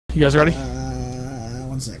You guys ready?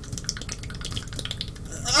 One sec.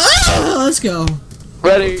 Let's go.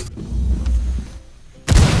 Ready.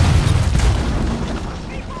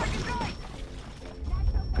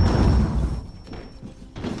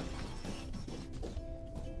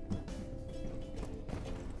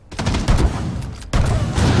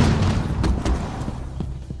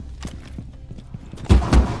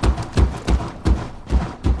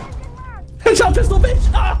 Headshot pistol, bitch!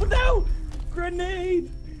 Oh no!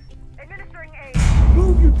 Grenade! Administering aid.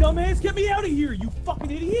 Move, you dumbass! Get me out of here, you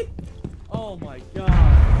fucking idiot! Oh my god.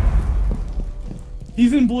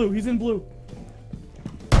 He's in blue, he's in blue.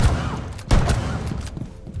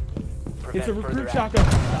 It's a recruit shotgun.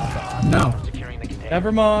 No.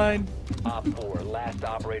 Never mind. Op 4, last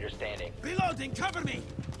operator standing. Reloading, cover me!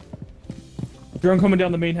 Drone coming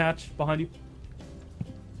down the main hatch, behind you.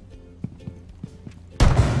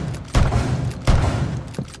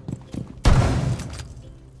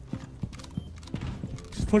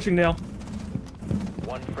 She's pushing now.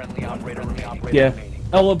 One friendly operator remaining. Yeah.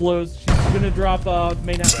 Ella blows. She's gonna drop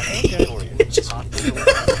main hatch. Okay.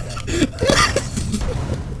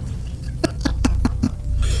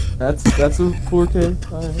 That's a 4K.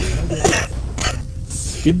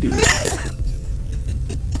 Skiddy.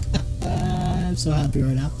 I'm so happy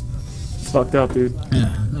right now. It's fucked up, dude.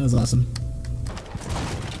 Yeah, that was awesome.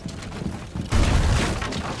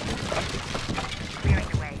 Clearing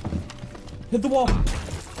the way. Hit the wall.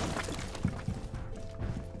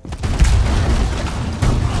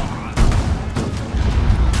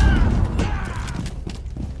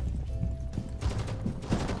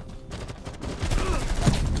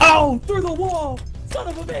 Ow! Through the wall! Son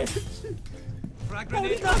of a bitch! Frag How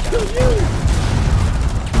did grenade. not kill you?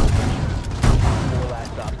 4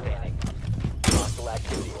 last stop standing. Hostile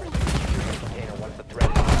activity. Secure the container once the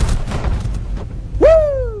threat is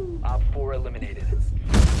Woo! Op 4 eliminated.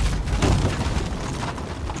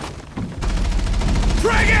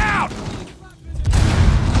 Frag out!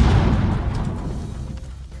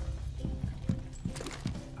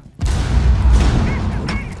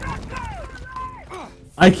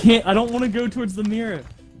 I can't. I don't want to go towards the mirror.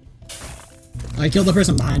 I killed the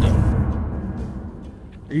person behind it.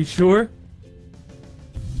 Are you sure?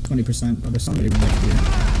 20%, but there's somebody right here.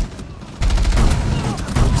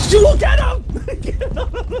 Look at him!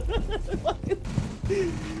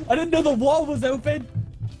 I didn't know the wall was open.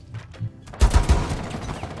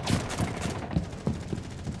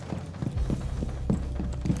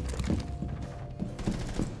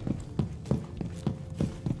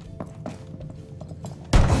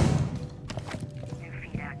 New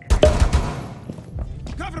feed active.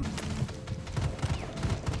 Cover me!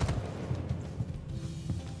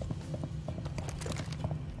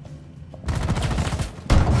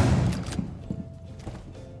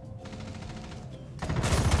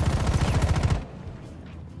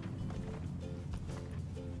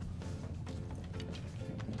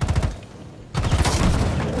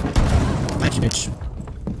 Back you, bitch.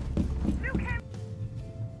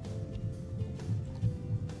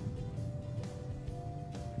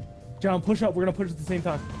 John, push up. We're gonna push at the same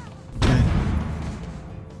time. Okay.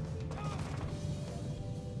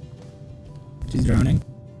 She's droning.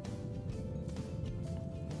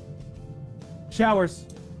 Showers.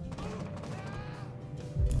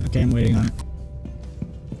 Okay, I'm waiting on it.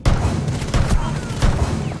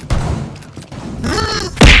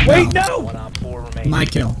 Wait, no! One Op 4 remaining. My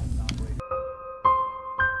kill.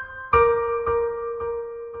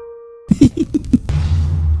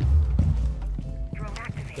 Drone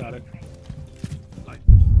activated. Got it.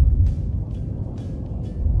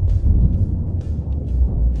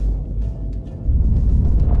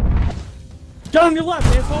 John, on your left,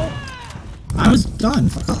 asshole! I was done.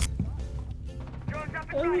 Fuck off. Drone's up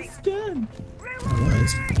I and running. was done. I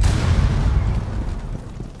was.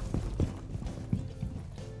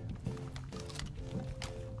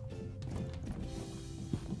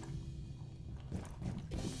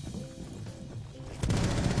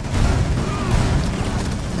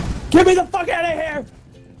 Get me the fuck out of here!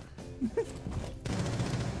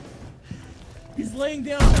 He's laying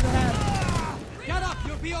down for the hat. Get up,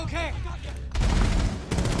 you'll be okay!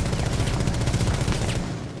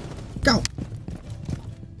 Go.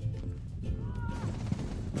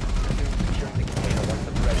 Securing the container once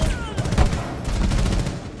the threat is neutralized.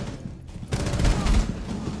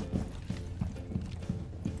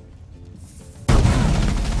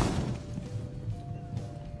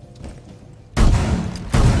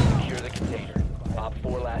 Secure the container. Op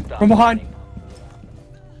 4 last stop From behind. standing.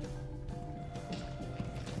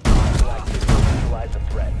 Hostile activity. Neutralize the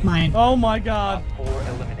threat. Mine. Oh my god. Op 4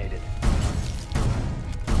 eliminated.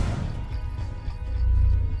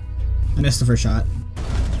 I missed the first shot.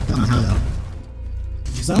 Don't know how though.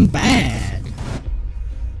 Cause I'm bad.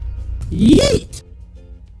 Yeet!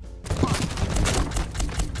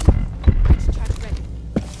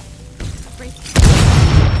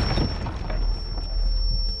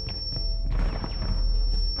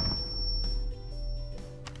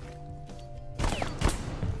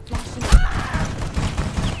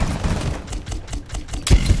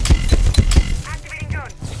 Activating gun.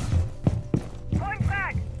 Throwing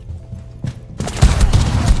flag.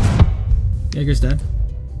 Jaeger's dead.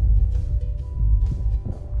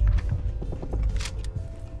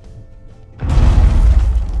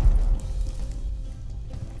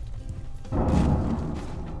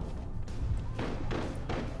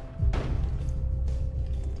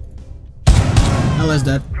 Ella's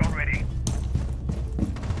dead. Drone ready.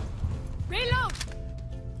 Reload!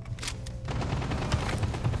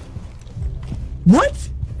 What?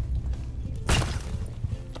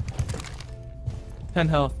 10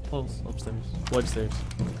 health. Pulse upstairs. Blood stairs.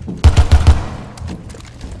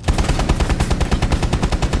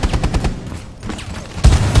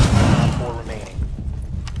 Four remaining.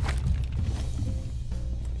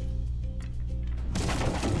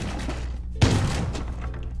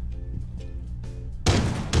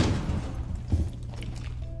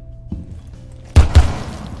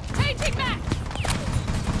 Changing back!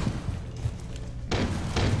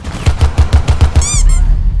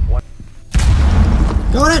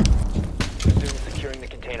 Go in! Resume securing the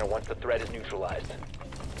container once the threat is neutralized.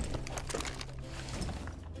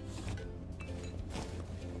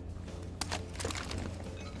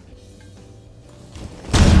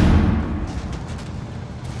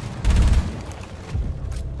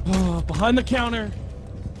 Oh, behind the counter.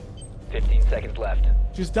 15 seconds left.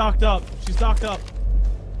 She's docked up. She's docked up.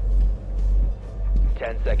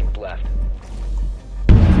 10 seconds left.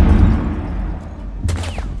 5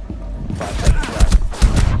 seconds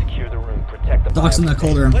left. Secure the room. Protect the Doc's in that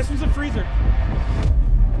cold room. Let's use a freezer.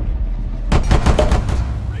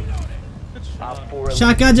 Op 4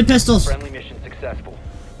 Shotguns and pistols! friendly mission successful.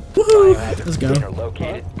 Woohoo! Biohazard Let's go. container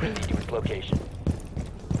located. Proceed to its location.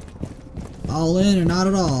 All in or not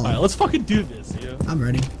at all? Alright, let's fucking do this, yeah. I'm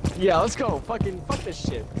ready. Yeah, let's go. Fucking fuck this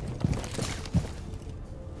shit.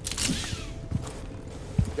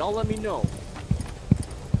 Y'all let me know.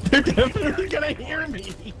 They're definitely gonna hear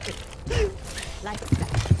me. Like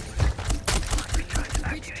that.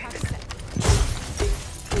 Breach trap set.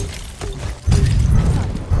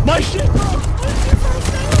 My shit broke! My shit broke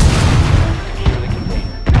down! Secure the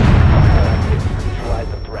container. Neutralize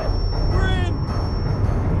the threat. We're in!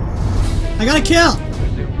 I got a kill!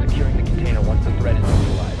 Resume securing the container once the threat is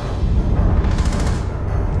neutralized.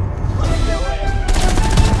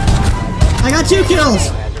 I got 2 kills!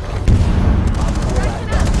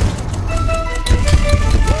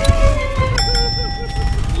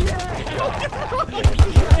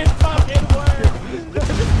 It fucking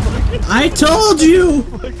worked! I told you!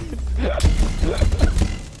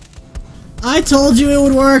 I told you it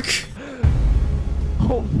would work!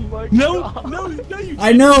 Oh my No, god. no, no, you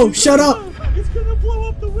I know, shut up! It's gonna blow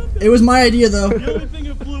up the window! It was my idea though. The only thing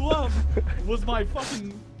that blew up was my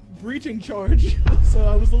fucking breaching charge, so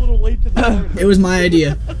I was a little late to the party. It was my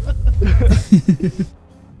idea.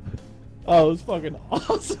 Oh, it was fucking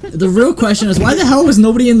awesome. The real question is why the hell was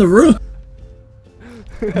nobody in the room?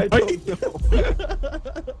 I don't know.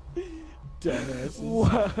 Dumbass.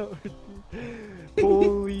 Wow.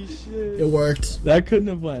 Holy shit. It worked. That couldn't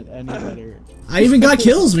have went any better. I even got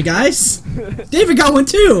kills, guys! David got one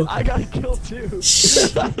too! I got a kill too.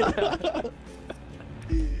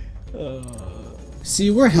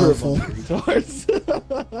 See, we're helpful. Retards.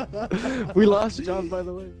 We lost John, by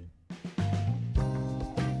the way.